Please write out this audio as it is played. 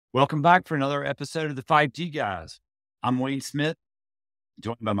Welcome back for another episode of the 5G Guys. I'm Wayne Smith,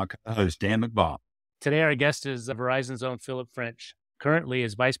 joined by my co-host, Dan McBaugh. Today, our guest is Verizon's own Phillip French. Currently,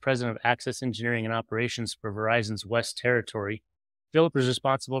 as Vice President of Access Engineering and Operations for Verizon's West Territory, Phillip is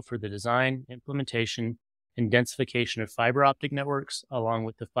responsible for the design, implementation, and densification of fiber optic networks, along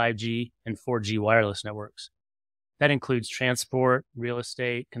with the 5G and 4G wireless networks. That includes transport, real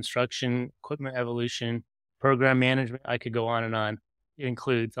estate, construction, equipment evolution, program management. I could go on and on. It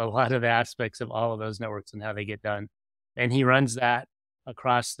includes a lot of aspects of all of those networks and how they get done. And he runs that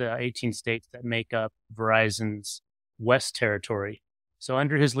across the 18 states that make up Verizon's West Territory. So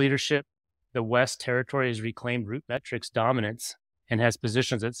under his leadership, the West Territory has reclaimed root metrics dominance and has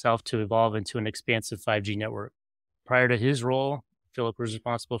positioned itself to evolve into an expansive 5G network. Prior to his role, Phillip was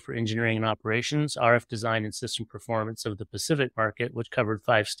responsible for engineering and operations, RF design, and system performance of the Pacific market, which covered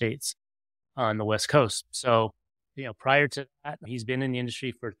 5 states on the West Coast. So, prior to that, he's been in the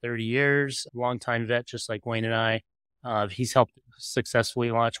industry for 30 years, a longtime vet, just like Wayne and I. He's helped successfully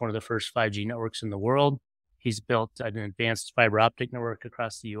launch one of the first 5G networks in the world. He's built an advanced fiber optic network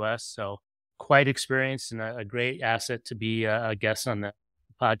across the U.S., so quite experienced and a great asset to be a guest on the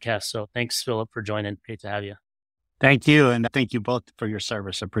podcast. So thanks, Phillip, for joining. Great to have you. Thank you. And thank you both for your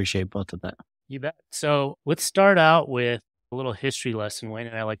service. Appreciate both of that. You bet. So let's start out with a little history lesson. Wayne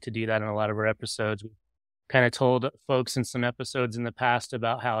and I like to do that in a lot of our episodes. We've kind of told folks in some episodes in the past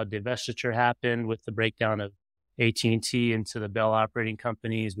about how a divestiture happened with the breakdown of AT&T into the Bell operating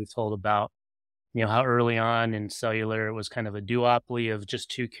companies. We've told about, how early on in cellular, it was kind of a duopoly of just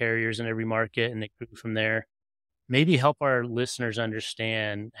 2 carriers in every market, and it grew from there. Maybe help our listeners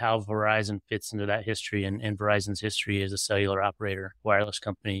understand how Verizon fits into that history and Verizon's history as a cellular operator, wireless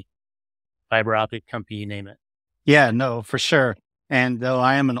company, fiber optic company, you name it. Yeah, no, for sure. And though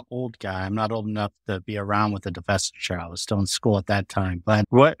I am an old guy, I'm not old enough to be around with the divestiture. I was still in school at that time. But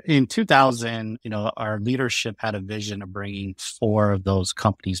in 2000, our leadership had a vision of bringing 4 of those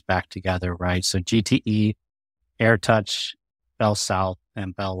companies back together, right? So GTE, AirTouch, Bell South,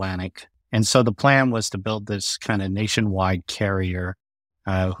 and Bell Atlantic. And so the plan was to build this kind of nationwide carrier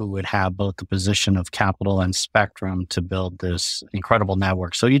who would have both the position of capital and spectrum to build this incredible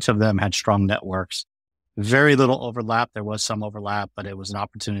network. So each of them had strong networks. Very little overlap. There was some overlap, but it was an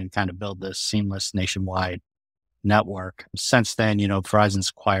opportunity to kind of build this seamless nationwide network. Since then, Verizon's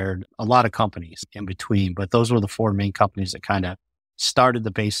acquired a lot of companies in between, but those were the 4 main companies that kind of started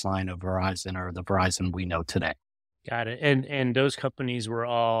the baseline of Verizon, or the Verizon we know today. Got it. And those companies were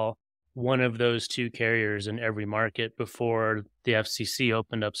all one of those 2 carriers in every market before the FCC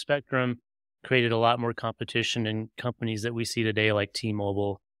opened up spectrum, created a lot more competition, and companies that we see today like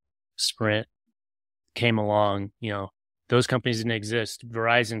T-Mobile, Sprint, came along. Those companies didn't exist.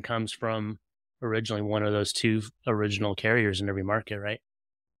 Verizon comes from originally one of those 2 original carriers in every market, right?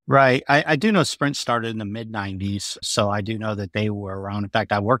 Right. I do know Sprint started in the mid 90s. So I do know that they were around. In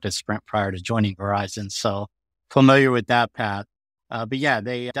fact, I worked at Sprint prior to joining Verizon. So familiar with that path. But yeah,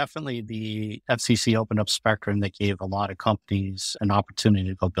 the FCC opened up spectrum that gave a lot of companies an opportunity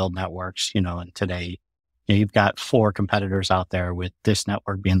to go build networks, and today you've got 4 competitors out there, with this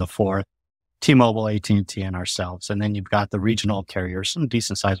network being the 4th. T-Mobile, AT&T, and ourselves. And then you've got the regional carriers, some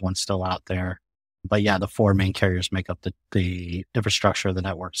decent sized ones still out there. But yeah, the 4 main carriers make up the infrastructure of the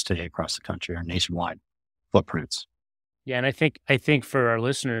networks today across the country, or nationwide footprints. Yeah. And I think for our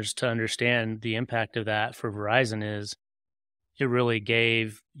listeners to understand the impact of that for Verizon is it really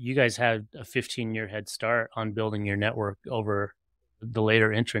gave, you guys had a 15-year head start on building your network over the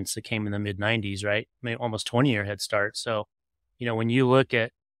later entrants that came in the mid 90s, right? Maybe almost 20-year head start. So, when you look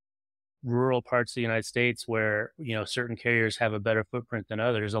at rural parts of the United States where, certain carriers have a better footprint than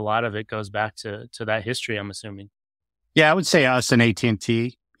others, a lot of it goes back to that history, I'm assuming. Yeah, I would say us and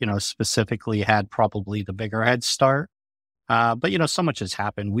AT&T, specifically had probably the bigger head start. But, so much has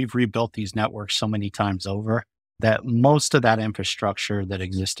happened. We've rebuilt these networks so many times over that most of that infrastructure that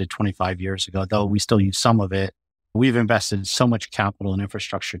existed 25 years ago, though we still use some of it, we've invested so much capital in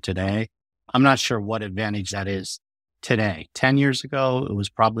infrastructure today. I'm not sure what advantage that is today. 10 years ago, it was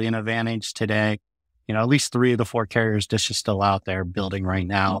probably an advantage. Today, at least 3 of the 4 carriers, Dish is still out there building right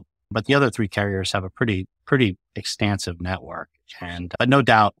now, but the other 3 carriers have a pretty extensive network. But no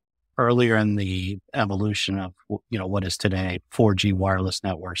doubt, earlier in the evolution of, what is today 4G wireless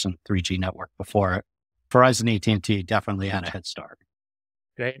networks and 3G network before it, Verizon, AT&T definitely had a head start.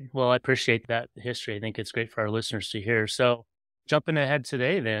 Great. Well, I appreciate that history. I think it's great for our listeners to hear. So jumping ahead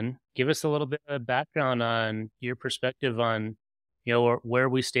today, then, give us a little bit of background on your perspective on, where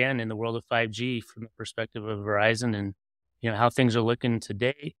we stand in the world of 5G from the perspective of Verizon, and, how things are looking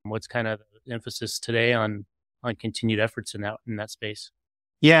today. What's kind of the emphasis today on continued efforts in that space?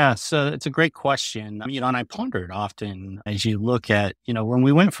 Yeah, so it's a great question. And I ponder it often as you look at, when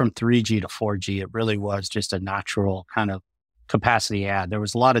we went from 3G to 4G, it really was just a natural kind of capacity add. There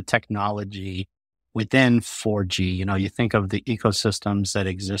was a lot of technology within 4G. You think of the ecosystems that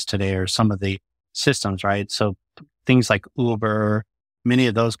exist today or some of the systems, right? So things like Uber, many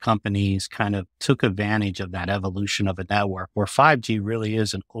of those companies kind of took advantage of that evolution of a network where 5G really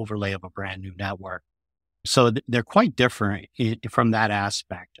is an overlay of a brand new network. So they're quite different from that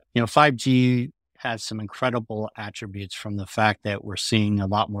aspect. 5G has some incredible attributes from the fact that we're seeing a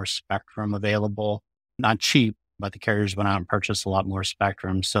lot more spectrum available, not cheap, but the carriers went out and purchased a lot more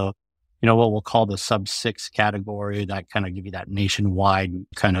spectrum. So, what we'll call the sub-6 category, that kind of give you that nationwide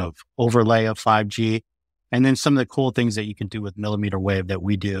kind of overlay of 5G. And then some of the cool things that you can do with millimeter wave that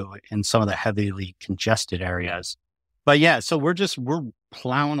we do in some of the heavily congested areas. But yeah, so we're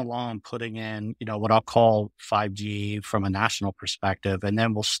plowing along, putting in, what I'll call 5G from a national perspective. And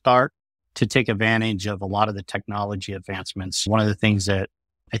then we'll start to take advantage of a lot of the technology advancements. One of the things that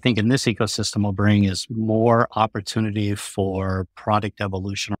I think in this ecosystem will bring is more opportunity for product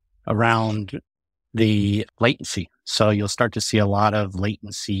evolution around the latency. So you'll start to see a lot of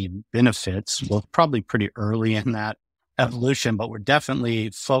latency benefits. We're probably pretty early in that evolution, but we're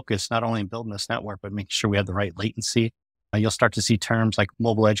definitely focused not only on building this network, but making sure we have the right latency. You'll start to see terms like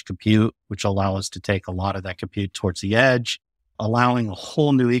mobile edge compute, which allow us to take a lot of that compute towards the edge, allowing a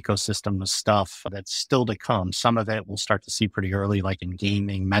whole new ecosystem of stuff that's still to come. Some of it we'll start to see pretty early, like in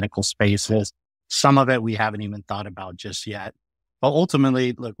gaming, medical spaces. Some of it we haven't even thought about just yet. But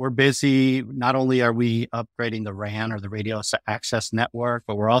ultimately, look, we're busy. Not only are we upgrading the RAN or the radio access network,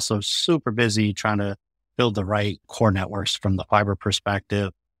 but we're also super busy trying to build the right core networks from the fiber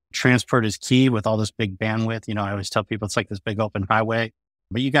perspective. Transport is key with all this big bandwidth. I always tell people it's like this big open highway,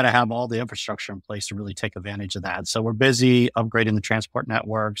 but you got to have all the infrastructure in place to really take advantage of that. So we're busy upgrading the transport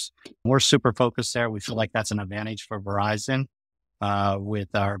networks. We're super focused there. We feel like that's an advantage for Verizon.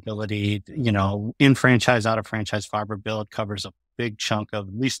 With our ability, in franchise, out of franchise fiber build covers a big chunk of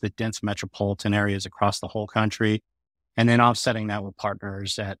at least the dense metropolitan areas across the whole country. And then offsetting that with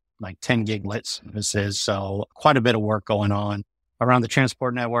partners at like 10 gig lit services. So quite a bit of work going on around the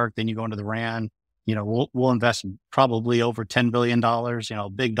transport network. Then you go into the RAN, we'll invest probably over $10 billion, a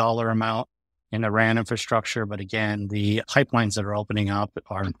big dollar amount in the RAN infrastructure. But again, the pipelines that are opening up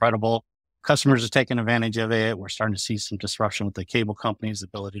are incredible. Customers are taking advantage of it. We're starting to see some disruption with the cable companies'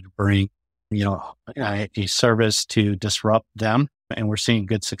 ability to bring, a service to disrupt them. And we're seeing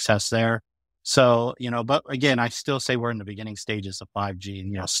good success there. So, but again, I still say we're in the beginning stages of 5G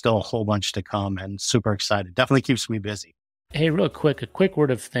and, still a whole bunch to come and super excited. Definitely keeps me busy. Hey, real quick, a quick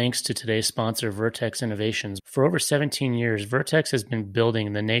word of thanks to today's sponsor, Vertex Innovations. For over 17 years, Vertex has been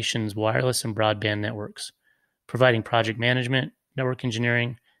building the nation's wireless and broadband networks. Providing project management, network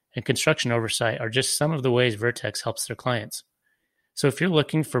engineering, and construction oversight are just some of the ways Vertex helps their clients. So if you're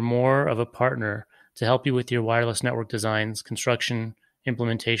looking for more of a partner to help you with your wireless network designs, construction,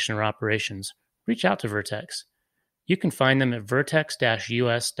 implementation, or operations, reach out to Vertex. You can find them at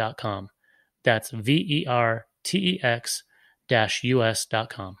vertex-us.com. That's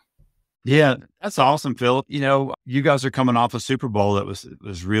VERTEX-us.com. Yeah, that's awesome, Phillip. You guys are coming off a Super Bowl that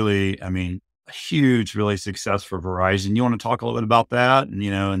was really, a huge, really success for Verizon. You want to talk a little bit about that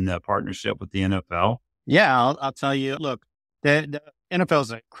and the partnership with the NFL? Yeah, I'll tell you, look, the NFL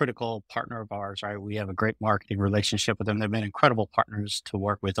is a critical partner of ours, right? We have a great marketing relationship with them. They've been incredible partners to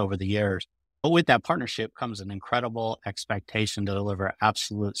work with over the years. But with that partnership comes an incredible expectation to deliver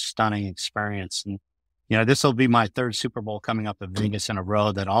absolute stunning experience. And, this will be my third Super Bowl coming up in Vegas in a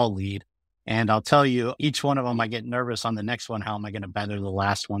row that I'll lead. And I'll tell you, each one of them, I get nervous on the next one. How am I going to better the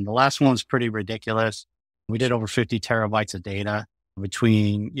last one? The last one was pretty ridiculous. We did over 50 terabytes of data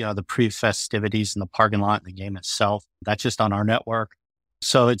between, the pre-festivities and the parking lot and the game itself. That's just on our network.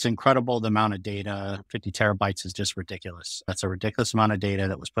 So it's incredible the amount of data. 50 terabytes is just ridiculous. That's a ridiculous amount of data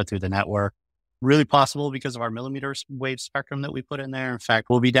that was put through the network. Really possible because of our millimeter wave spectrum that we put in there. In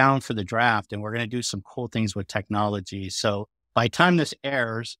fact, we'll be down for the draft and we're going to do some cool things with technology. So by the time this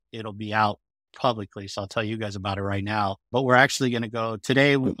airs, it'll be out publicly. So I'll tell you guys about it right now. But we're actually going to go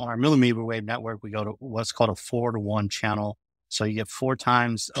today on our millimeter wave network. We go to what's called a 4-to-1 channel. So you get 4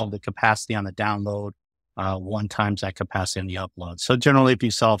 times of the capacity on the download, 1 times that capacity on the upload. So generally, if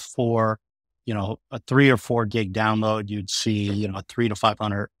you saw a 3 or 4 gig download, you'd see, 3 to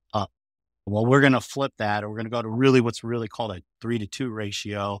 500 up. Well, we're going to flip that. We're going to go to what's really called a 3-to-2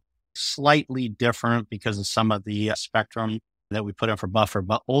 ratio, slightly different because of some of the spectrum that we put in for buffer.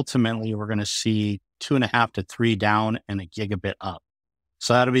 But ultimately, we're going to see 2.5 to 3 down and a gigabit up.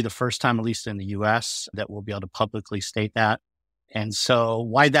 So that'll be the first time, at least in the US, that we'll be able to publicly state that. And so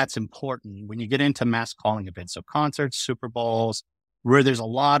why that's important when you get into mass calling events, so concerts, Super Bowls, where there's a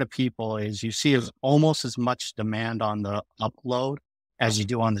lot of people is you see almost as much demand on the upload as you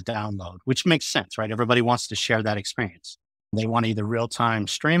do on the download, which makes sense, right? Everybody wants to share that experience. They want to either real time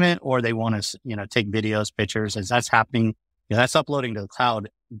stream it or they want to, take videos, pictures as that's happening. That's uploading to the cloud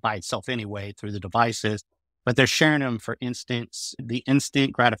by itself anyway through the devices, but they're sharing them for the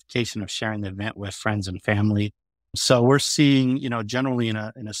instant gratification of sharing the event with friends and family. So we're seeing, generally in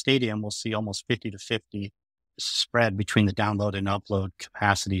a stadium, we'll see almost 50 to 50 spread between the download and upload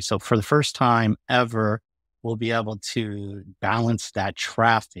capacity. So for the first time ever, we'll be able to balance that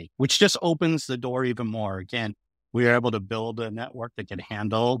traffic, which just opens the door even more. Again, we are able to build a network that can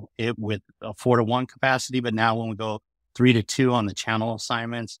handle it with a 4-to-1 capacity. But now when we go 3-to-2 on the channel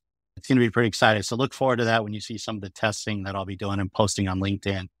assignments, it's going to be pretty exciting. So look forward to that when you see some of the testing that I'll be doing and posting on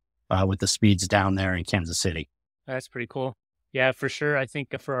LinkedIn with the speeds down there in Kansas City. That's pretty cool. Yeah, for sure. I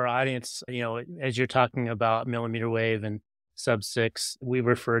think for our audience, as you're talking about millimeter wave and sub-6, we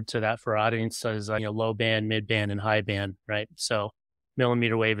referred to that for our audience as, low band, mid band, and high band, right? So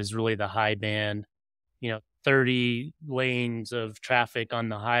millimeter wave is really the high band, 30 lanes of traffic on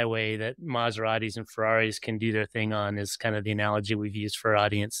the highway that Maseratis and Ferraris can do their thing on is kind of the analogy we've used for our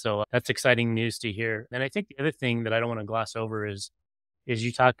audience. So that's exciting news to hear. And I think the other thing that I don't want to gloss over is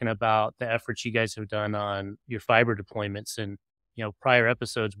you talking about the efforts you guys have done on your fiber deployments. And, prior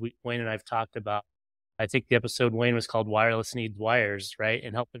episodes, Wayne and I've talked about, I think the episode, Wayne, was called Wireless Needs Wires, right?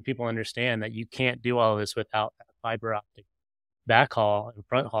 And helping people understand that you can't do all of this without fiber optic backhaul and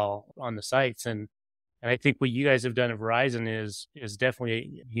front haul on the sites. And I think what you guys have done at Verizon is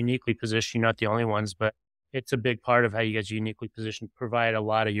definitely uniquely positioned. You're not the only ones, but it's a big part of how you guys are uniquely positioned to provide a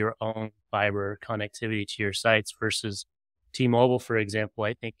lot of your own fiber connectivity to your sites versus T-Mobile, for example.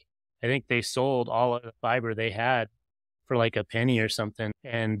 I think they sold all of the fiber they had for like a penny or something,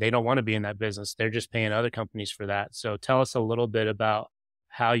 and they don't want to be in that business. They're just paying other companies for that. So tell us a little bit about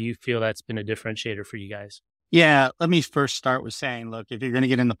how you feel that's been a differentiator for you guys. Yeah, let me first start with saying, look, if you're going to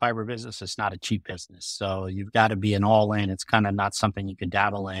get in the fiber business, it's not a cheap business. So you've got to be an all in. It's kind of not something you could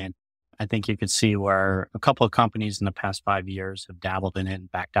dabble in. I think you could see where a couple of companies in the past 5 years have dabbled in it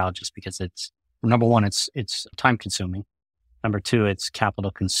and backed out just because it's, number one, it's time consuming. Number two, it's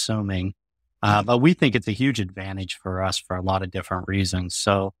capital consuming. But we think it's a huge advantage for us for a lot of different reasons.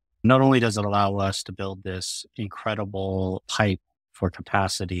 So not only does it allow us to build this incredible pipe for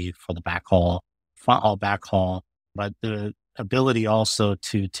capacity for the backhaul, front haul, backhaul, but the ability also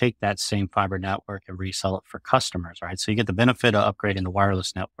to take that same fiber network and resell it for customers, right? So you get the benefit of upgrading the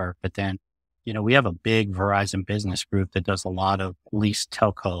wireless network, but then, we have a big Verizon business group that does a lot of leased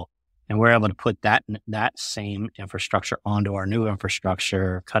telco, and we're able to put that same infrastructure onto our new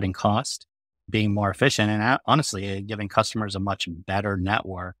infrastructure, cutting cost, being more efficient, and honestly, giving customers a much better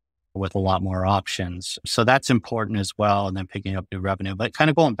network with a lot more options. So that's important as well. And then picking up new revenue, but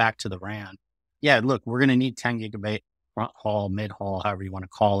kind of going back to the RAN. Yeah, look, we're going to need 10 gigabit front haul, mid haul, however you want to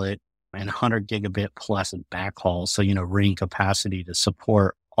call it, and 100 gigabit plus backhaul. So, ring capacity to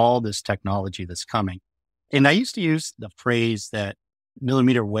support all this technology that's coming. And I used to use the phrase that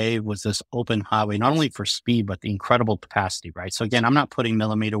millimeter wave was this open highway, not only for speed, but the incredible capacity, right? So again, I'm not putting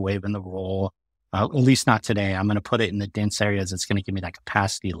millimeter wave in the role, at least not today. I'm going to put it in the dense areas. It's going to give me that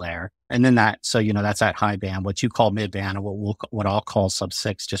capacity layer. And then that's that high band, what you call mid band, and what I'll call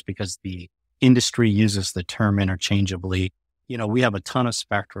sub-6, just because the industry uses the term interchangeably. We have a ton of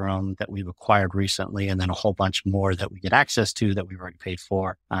spectrum that we've acquired recently, and then a whole bunch more that we get access to that we've already paid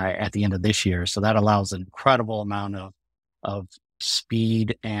for at the end of this year. So that allows an incredible amount of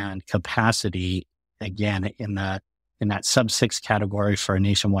speed and capacity. Again, in that sub-6 category for a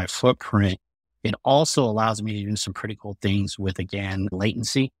nationwide footprint. It also allows me to do some pretty cool things with, again,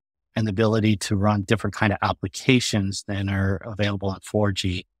 latency and the ability to run different kind of applications than are available in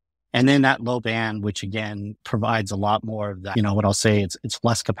 4G. And then that low band, which again provides a lot more of that, what I'll say, it's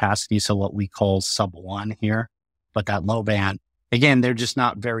less capacity. So what we call sub-1 here, but that low band, again, they're just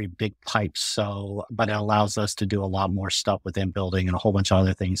not very big pipes. So, but it allows us to do a lot more stuff within building and a whole bunch of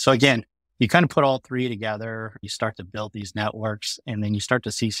other things. So again, you kind of put all three together, you start to build these networks, and then you start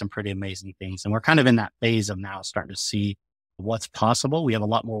to see some pretty amazing things. And we're kind of in that phase of now starting to see what's possible. We have a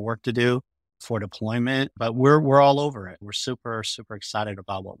lot more work to do for deployment, but we're all over it. We're super, super excited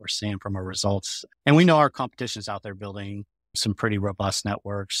about what we're seeing from our results. And we know our competition's out there building some pretty robust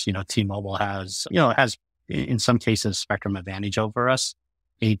networks. T-Mobile has in some cases spectrum advantage over us.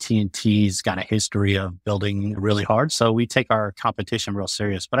 AT&T's got a history of building really hard. So we take our competition real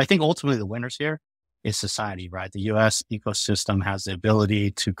serious. But I think ultimately the winners here is society, right? The US ecosystem has the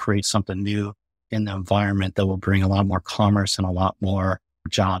ability to create something new in the environment that will bring a lot more commerce and a lot more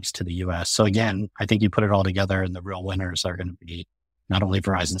jobs to the US. So again, I think you put it all together and the real winners are going to be not only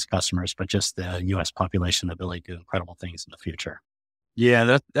Verizon's customers, but just the US population ability to do incredible things in the future.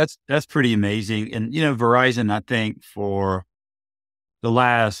 Yeah, that's pretty amazing. And Verizon, I think for the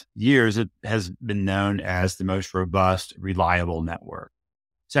last years, it has been known as the most robust, reliable network.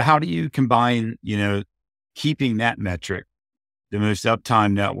 So how do you combine, keeping that metric, the most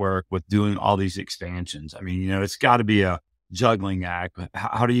uptime network, with doing all these expansions? I mean, it's got to be a juggling act. But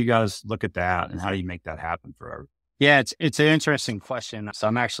how do you guys look at that, and how do you make that happen for everyone? Yeah, it's an interesting question. So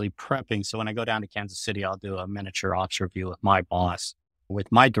I'm actually prepping. So when I go down to Kansas City, I'll do a miniature ops review with my boss,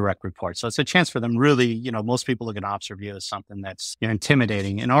 with my direct report. So it's a chance for them really, most people look at ops review as something that's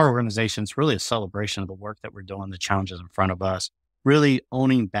intimidating. In our organization, it's really a celebration of the work that we're doing, the challenges in front of us, really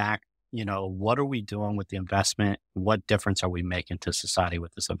owning back, what are we doing with the investment? What difference are we making to society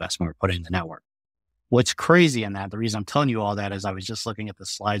with this investment we're putting in the network? What's crazy in that, the reason I'm telling you all that is I was just looking at the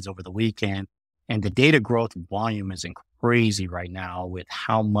slides over the weekend, and the data growth volume is crazy right now with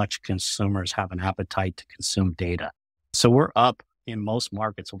how much consumers have an appetite to consume data. So we're up in most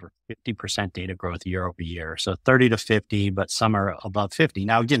markets over 50% data growth year over year. So 30 to 50, but some are above 50.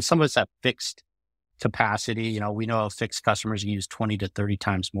 Now, again, some of us have fixed capacity. We know fixed customers use 20 to 30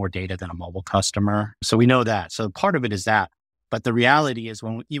 times more data than a mobile customer. So we know that. So part of it is that. But the reality is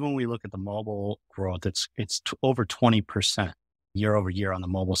even when we look at the mobile growth, it's over 20% year over year on the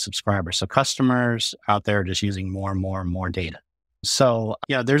mobile subscribers. So customers out there are just using more and more and more data. So,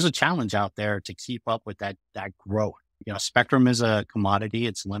 there's a challenge out there to keep up with that growth. Spectrum is a commodity.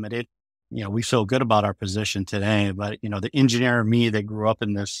 It's limited. We feel good about our position today, but the engineer in me that grew up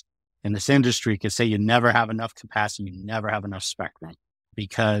in this industry could say you never have enough capacity. You never have enough spectrum,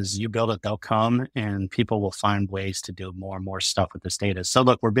 because you build it, they'll come, and people will find ways to do more and more stuff with this data. So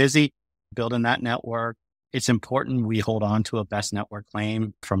look, we're busy building that network. It's important we hold on to a best network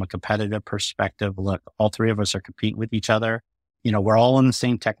claim from a competitive perspective. Look, all three of us are competing with each other. We're all on the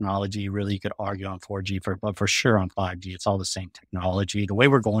same technology. Really, you could argue on 4G, but for sure on 5G, it's all the same technology. The way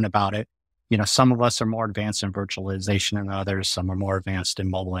we're going about it, some of us are more advanced in virtualization than others. Some are more advanced in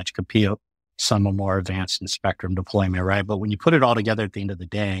mobile edge compute. Some are more advanced in spectrum deployment, right? But when you put it all together at the end of the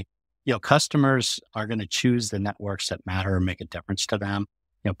day, customers are going to choose the networks that matter and make a difference to them.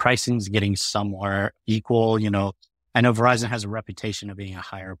 Pricing is getting somewhere equal. I know Verizon has a reputation of being a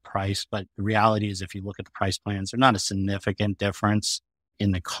higher price, but the reality is if you look at the price plans, they're not a significant difference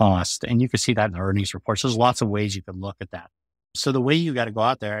in the cost. And you can see that in the earnings reports. There's lots of ways you could look at that. So the way you got to go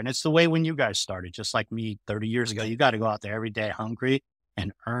out there, and it's the way when you guys started, just like me 30 years ago, you got to go out there every day hungry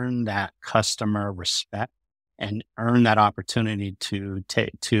and earn that customer respect and earn that opportunity to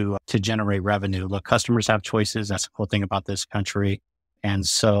generate revenue. Look, customers have choices. That's the cool thing about this country. And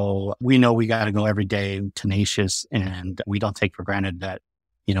so we know we got to go every day tenacious, and we don't take for granted that,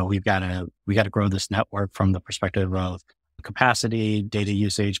 we got to grow this network from the perspective of capacity, data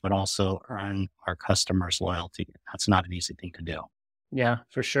usage, but also earn our customers' loyalty. That's not an easy thing to do. Yeah,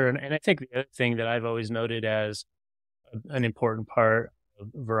 for sure. And I think the other thing that I've always noted as an important part of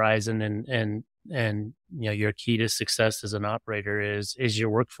Verizon and your key to success as an operator is your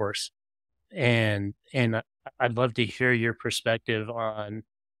workforce. And I'd love to hear your perspective on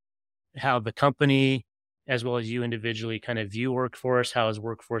how the company, as well as you individually, kind of view workforce. How has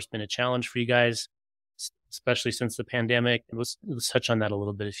workforce been a challenge for you guys, especially since the pandemic? Let's touch on that a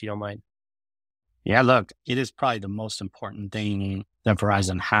little bit, if you don't mind. Yeah, look, it is probably the most important thing that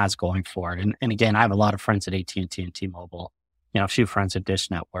Verizon has going for it. And again, I have a lot of friends at AT&T and T-Mobile, a few friends at Dish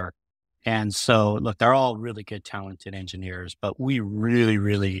Network. And so, look, they're all really good, talented engineers, but we really,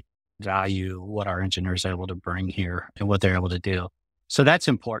 really value what our engineers are able to bring here and what they're able to do. So that's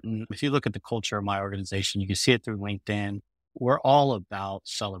important. If you look at the culture of my organization, you can see it through LinkedIn. We're all about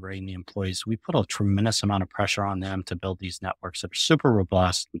celebrating the employees. We put a tremendous amount of pressure on them to build these networks that are super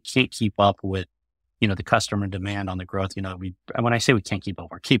robust. We can't keep up with, the customer demand on the growth. When I say we can't keep up,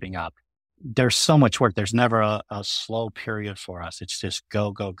 we're keeping up. There's so much work. There's never a slow period for us. It's just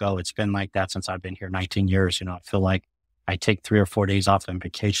go, go, go. It's been like that since I've been here 19 years. I feel like I take 3 or 4 days off on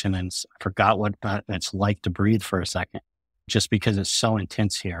vacation and I forgot what it's like to breathe for a second, just because it's so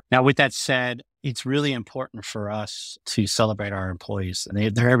intense here. Now, with that said, it's really important for us to celebrate our employees.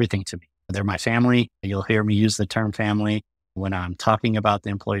 They're everything to me. They're my family. You'll hear me use the term family when I'm talking about the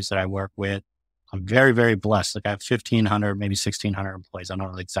employees that I work with. I'm very, very blessed. Like I have 1,500, maybe 1,600 employees. I don't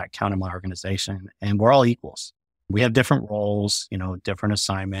know the exact count in my organization, and we're all equals. We have different roles, different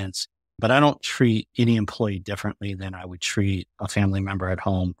assignments, but I don't treat any employee differently than I would treat a family member at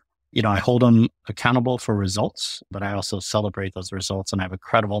home. I hold them accountable for results, but I also celebrate those results and I have a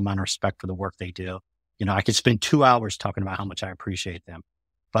credible amount of respect for the work they do. I could spend 2 hours talking about how much I appreciate them.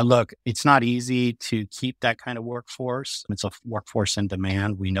 But look, it's not easy to keep that kind of workforce. It's a workforce in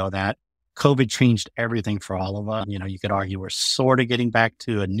demand. We know that. COVID changed everything for all of us. You could argue we're sort of getting back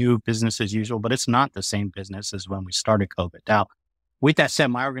to a new business as usual, but it's not the same business as when we started COVID. Now, with that said,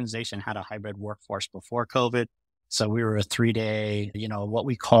 my organization had a hybrid workforce before COVID. So we were a 3-day, what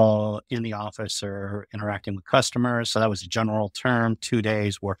we call in the office or interacting with customers. So that was a general term, 2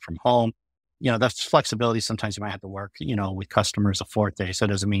 days work from home. That's flexibility. Sometimes you might have to work, with customers a 4th day. So it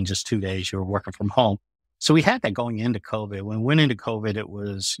doesn't mean just 2 days you were working from home. So we had that going into COVID. When we went into COVID, it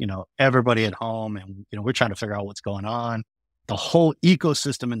was, everybody at home and, we're trying to figure out what's going on. The whole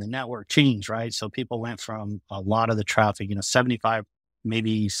ecosystem in the network changed, right? So people went from a lot of the traffic, 75,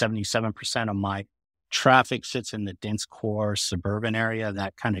 maybe 77% of my traffic sits in the dense core suburban area.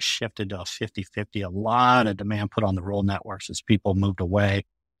 That kind of shifted to a 50-50, a lot of demand put on the rural networks as people moved away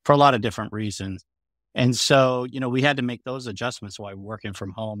for a lot of different reasons. And so, we had to make those adjustments while working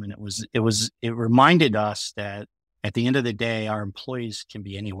from home. And it reminded us that at the end of the day, our employees can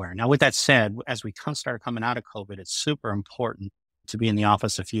be anywhere. Now, with that said, as we start coming out of COVID, it's super important to be in the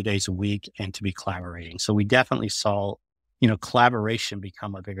office a few days a week and to be collaborating. So we definitely saw, collaboration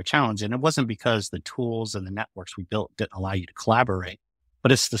become a bigger challenge. And it wasn't because the tools and the networks we built didn't allow you to collaborate,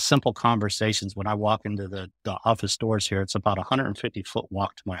 but it's the simple conversations. When I walk into the office doors here, it's about a 150-foot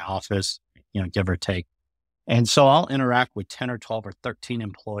walk to my office, give or take. And so I'll interact with 10 or 12 or 13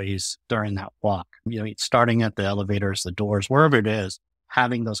 employees during that walk, starting at the elevators, the doors, wherever it is,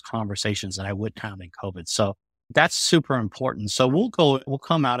 having those conversations that I wouldn't have in COVID. So that's super important. So we'll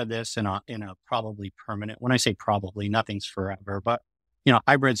come out of this in a probably permanent. When I say probably, nothing's forever, but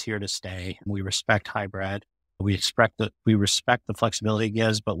hybrid's here to stay. We respect hybrid. We respect the flexibility it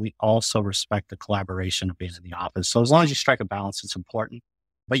gives, but we also respect the collaboration of being in the office. So as long as you strike a balance, it's important.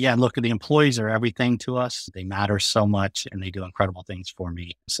 But yeah, look, the employees are everything to us. They matter so much and they do incredible things for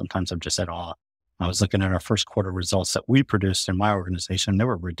me. Sometimes I'm just at awe. I was looking at our first quarter results that we produced in my organization. They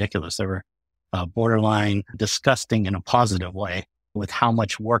were ridiculous. They were borderline disgusting in a positive way with how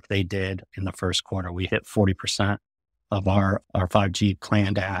much work they did in the first quarter. We hit 40% of our 5G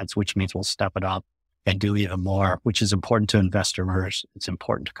planned ads, which means we'll step it up and do even more, which is important to investors. It's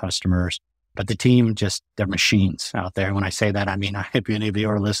important to customers. But the team, they're machines out there. When I say that, I mean, if any of you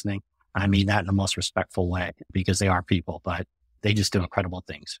are listening, I mean that in the most respectful way because they are people, but they just do incredible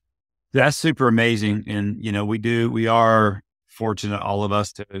things. That's super amazing. And, we are fortunate, all of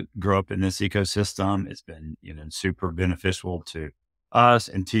us, to grow up in this ecosystem. It's been, super beneficial to us.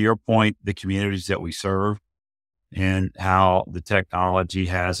 And to your point, the communities that we serve and how the technology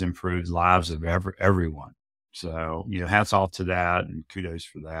has improved lives of everyone. So, hats off to that and kudos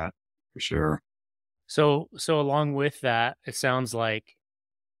for that. For sure. So along with that, it sounds like,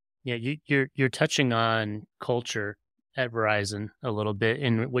 you're touching on culture at Verizon a little bit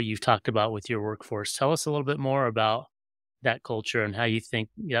in what you've talked about with your workforce. Tell us a little bit more about that culture and how you think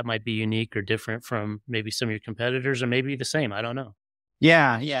that might be unique or different from maybe some of your competitors or maybe the same. I don't know.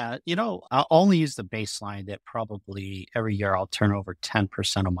 Yeah. I'll only use the baseline that probably every year I'll turn over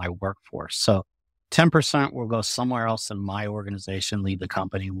 10% of my workforce. So 10% will go somewhere else in my organization, leave the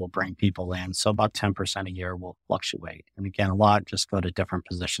company, we'll bring people in. So about 10% a year will fluctuate. And again, a lot just go to different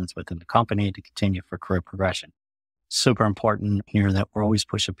positions within the company to continue for career progression. Super important here that we're always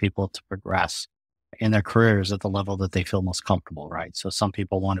pushing people to progress in their careers at the level that they feel most comfortable, right? So some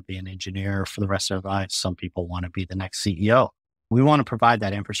people want to be an engineer for the rest of their lives. Some people want to be the next CEO. We want to provide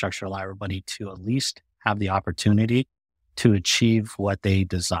that infrastructure, allow everybody to at least have the opportunity to achieve what they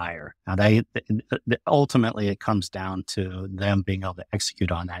desire. Now, ultimately, it comes down to them being able to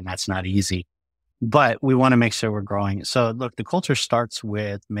execute on that, and that's not easy. But we want to make sure we're growing. So, look, the culture starts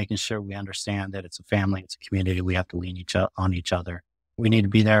with making sure we understand that it's a family, it's a community. We have to lean on each other. We need to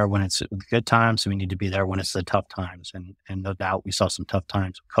be there when it's the good times. We need to be there when it's the tough times. And no doubt, we saw some tough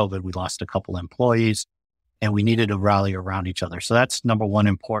times with COVID. We lost a couple of employees, and we needed to rally around each other. So that's number one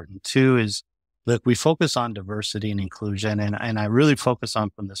important. Two is, look, we focus on diversity and inclusion, and I really focus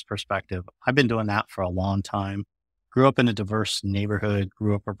on from this perspective. I've been doing that for a long time. Grew up in a diverse neighborhood,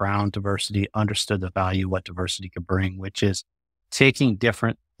 grew up around diversity, understood the value what diversity could bring, which is taking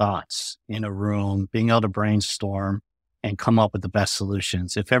different thoughts in a room, being able to brainstorm and come up with the best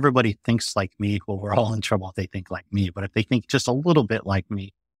solutions. If everybody thinks like me, well, we're all in trouble if they think like me. But if they think just a little bit like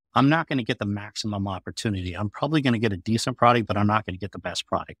me, I'm not going to get the maximum opportunity. I'm probably going to get a decent product, but I'm not going to get the best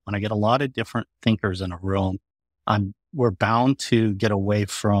product. When I get a lot of different thinkers in a room, we're bound to get away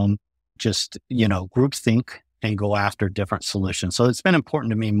from just, groupthink and go after different solutions. So it's been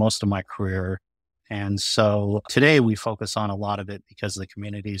important to me most of my career. And so today we focus on a lot of it because of the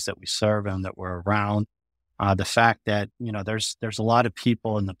communities that we serve and that we're around. The fact that, there's a lot of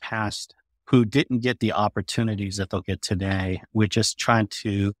people in the past who didn't get the opportunities that they'll get today. We're just trying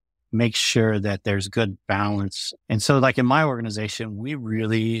to make sure that there's good balance. And so like in my organization, we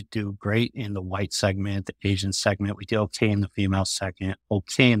really do great in the white segment, the Asian segment. We do okay in the female segment,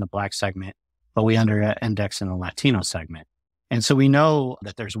 okay in the Black segment, but we under index in the Latino segment. And so we know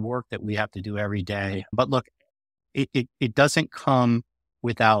that there's work that we have to do every day. But look, it doesn't come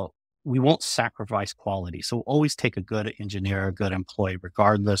without, we won't sacrifice quality. So we'll always take a good engineer, a good employee,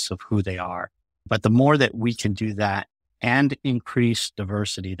 regardless of who they are. But the more that we can do that and increase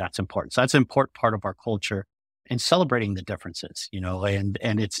diversity, that's important. So that's an important part of our culture and celebrating the differences, and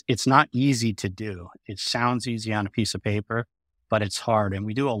it's not easy to do. It sounds easy on a piece of paper, but it's hard. And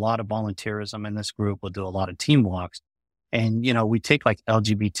we do a lot of volunteerism in this group. We'll do a lot of team walks. And, we take like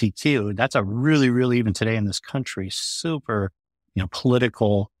LGBTQ, that's a really, really, even today in this country, super,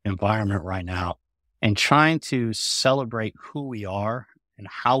 political environment right now, and trying to celebrate who we are and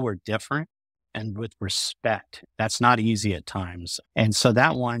how we're different and with respect. That's not easy at times. And so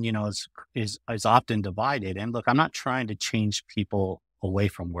that one, is often divided. And look, I'm not trying to change people away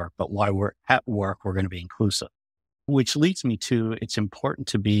from work, but while we're at work, we're going to be inclusive, which leads me to, it's important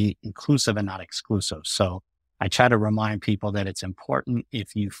to be inclusive and not exclusive. So I try to remind people that it's important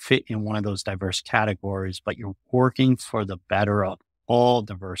if you fit in one of those diverse categories, but you're working for the better of all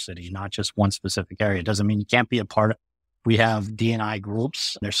diversity, not just one specific area. It doesn't mean you can't be a part of, we have D&I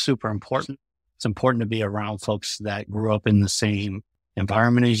groups. They're super important. It's important to be around folks that grew up in the same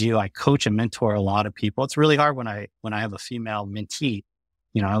environment as you. I coach and mentor a lot of people. It's really hard when I have a female mentee,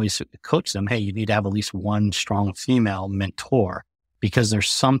 I always coach them, hey, you need to have at least one strong female mentor, because there's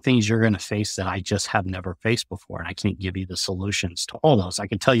some things you're going to face that I just have never faced before. And I can't give you the solutions to all those. I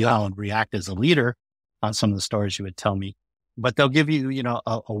can tell you how I'd react as a leader on some of the stories you would tell me, but they'll give you,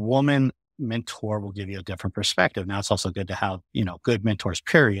 a woman mentor will give you a different perspective. Now it's also good to have, good mentors,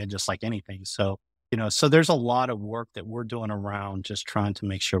 period, just like anything. So, so there's a lot of work that we're doing around just trying to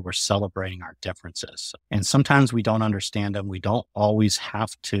make sure we're celebrating our differences. And sometimes we don't understand them. We don't always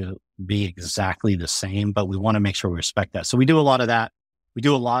have to be exactly the same, but we want to make sure we respect that. So we do a lot of that. We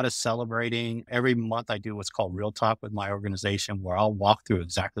do a lot of celebrating. Every month I do what's called Real Talk with my organization, where I'll walk through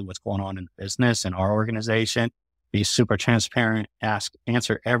exactly what's going on in the business and our organization, be super transparent,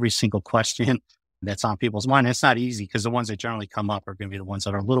 answer every single question that's on people's mind. It's not easy because the ones that generally come up are going to be the ones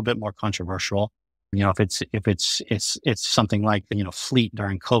that are a little bit more controversial. If it's something like, fleet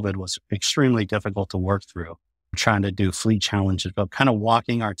during COVID was extremely difficult to work through, trying to do fleet challenges, but kind of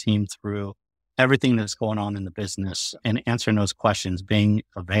walking our team through everything that's going on in the business and answering those questions, being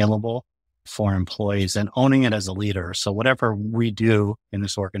available for employees and owning it as a leader. So whatever we do in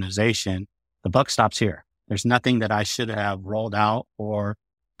this organization, the buck stops here. There's nothing that I should have rolled out or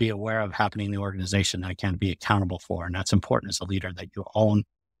be aware of happening in the organization that I can be accountable for. And that's important as a leader, that you own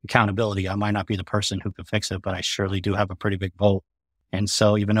accountability. I might not be the person who can fix it, but I surely do have a pretty big vote. And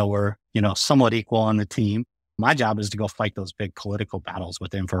so even though we're, somewhat equal on the team, my job is to go fight those big political battles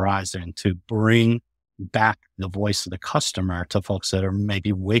within Verizon to bring back the voice of the customer to folks that are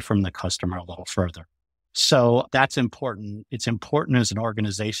maybe away from the customer a little further. So that's important. It's important as an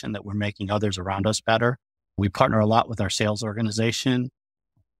organization that we're making others around us better. We partner a lot with our sales organization,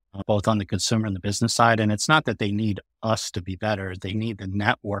 both on the consumer and the business side. And it's not that they need us to be better. They need the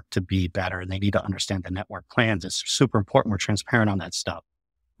network to be better. And they need to understand the network plans. It's super important. We're transparent on that stuff.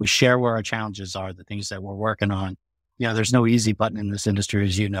 We share where our challenges are, the things that we're working on. There's no easy button in this industry,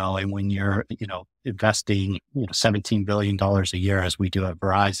 as you know. And when you're, investing, $17 billion a year, as we do at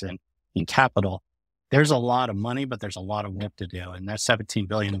Verizon in capital, there's a lot of money, but there's a lot of work to do. And that 17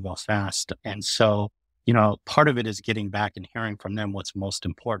 billion will go fast. And so, part of it is getting back and hearing from them what's most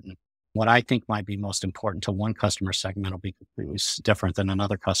important. What I think might be most important to one customer segment will be completely different than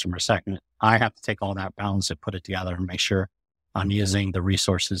another customer segment. I have to take all that balance and put it together and make sure I'm using the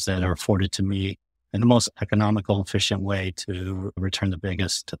resources that are afforded to me in the most economical, efficient way to return the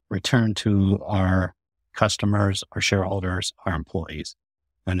biggest return to our customers, our shareholders, our employees,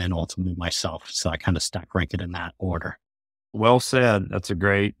 and then ultimately myself. So I kind of stack rank it in that order. Well said. That's a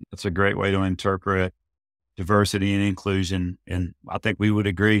great way to interpret diversity and inclusion. And I think we would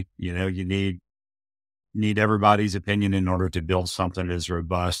agree, you need everybody's opinion in order to build something as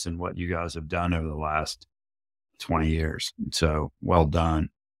robust in what you guys have done over the last 20 years. So well done.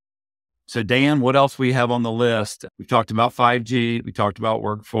 So Dan, what else we have on the list? We talked about 5G. We talked about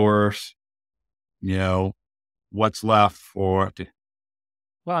workforce. What's left for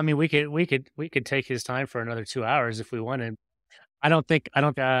Well, I mean, we could take his time for another 2 hours if we wanted. We're not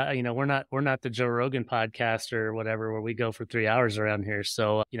the Joe Rogan podcast or whatever where we go for 3 hours around here.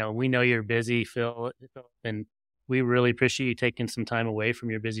 So, we know you're busy, Phil, and we really appreciate you taking some time away from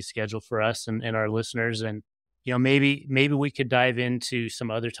your busy schedule for us and our listeners. And, maybe we could dive into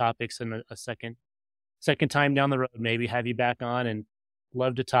some other topics in a second time down the road, maybe have you back on, and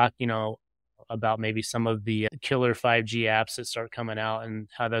love to talk, about maybe some of the killer 5G apps that start coming out and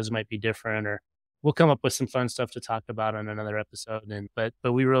how those might be different, or we'll come up with some fun stuff to talk about on another episode. But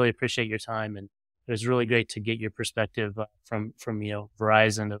we really appreciate your time, and it was really great to get your perspective from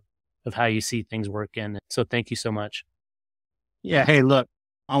Verizon of how you see things working. So thank you so much. Yeah. Hey, look,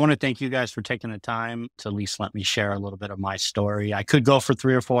 I want to thank you guys for taking the time to at least let me share a little bit of my story. I could go for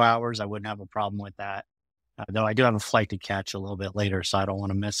 3 or 4 hours. I wouldn't have a problem with that. Though I do have a flight to catch a little bit later, so I don't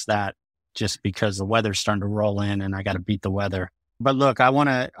want to miss that just because the weather's starting to roll in and I got to beat the weather. But look,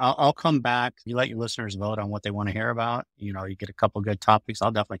 I'll come back. You let your listeners vote on what they want to hear about. You get a couple good topics.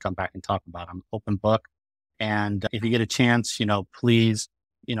 I'll definitely come back and talk about them. Open book. And if you get a chance, please,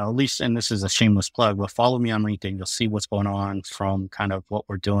 at least, and this is a shameless plug, but follow me on LinkedIn. You'll see what's going on from kind of what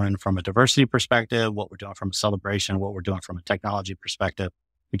we're doing from a diversity perspective, what we're doing from a celebration, what we're doing from a technology perspective.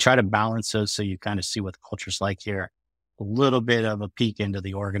 We try to balance those so you kind of see what the culture's like here, a little bit of a peek into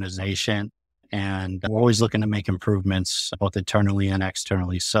the organization. And we're always looking to make improvements both internally and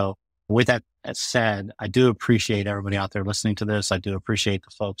externally. So with that said, I do appreciate everybody out there listening to this. I do appreciate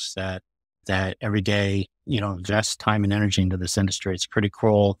the folks that every day, invest time and energy into this industry. It's pretty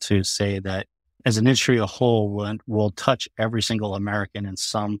cool to say that as an industry as a whole, we'll touch every single American in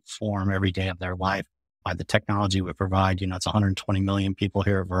some form every day of their life by the technology we provide. It's 120 million people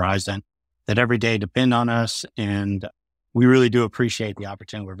here at Verizon that every day depend on us. And we really do appreciate the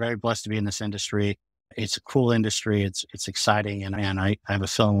opportunity. We're very blessed to be in this industry. It's a cool industry. It's exciting. And I have a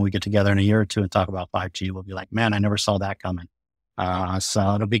feeling when we get together in a year or two and talk about 5G, we'll be like, man, I never saw that coming.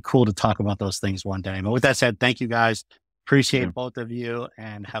 So it'll be cool to talk about those things one day. But with that said, thank you guys. Appreciate both of you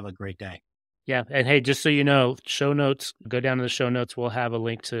and have a great day. Yeah. And hey, just so you know, show notes, go down to the show notes. We'll have a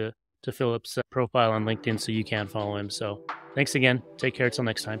link to Philip's profile on LinkedIn so you can follow him. So thanks again. Take care. Till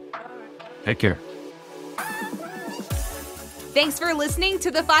next time. Take care. Thanks for listening to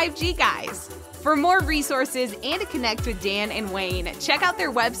the 5G Guys. For more resources and to connect with Dan and Wayne, check out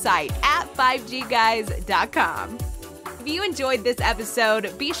their website at 5gguys.com. If you enjoyed this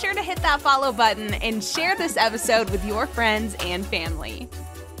episode, be sure to hit that follow button and share this episode with your friends and family.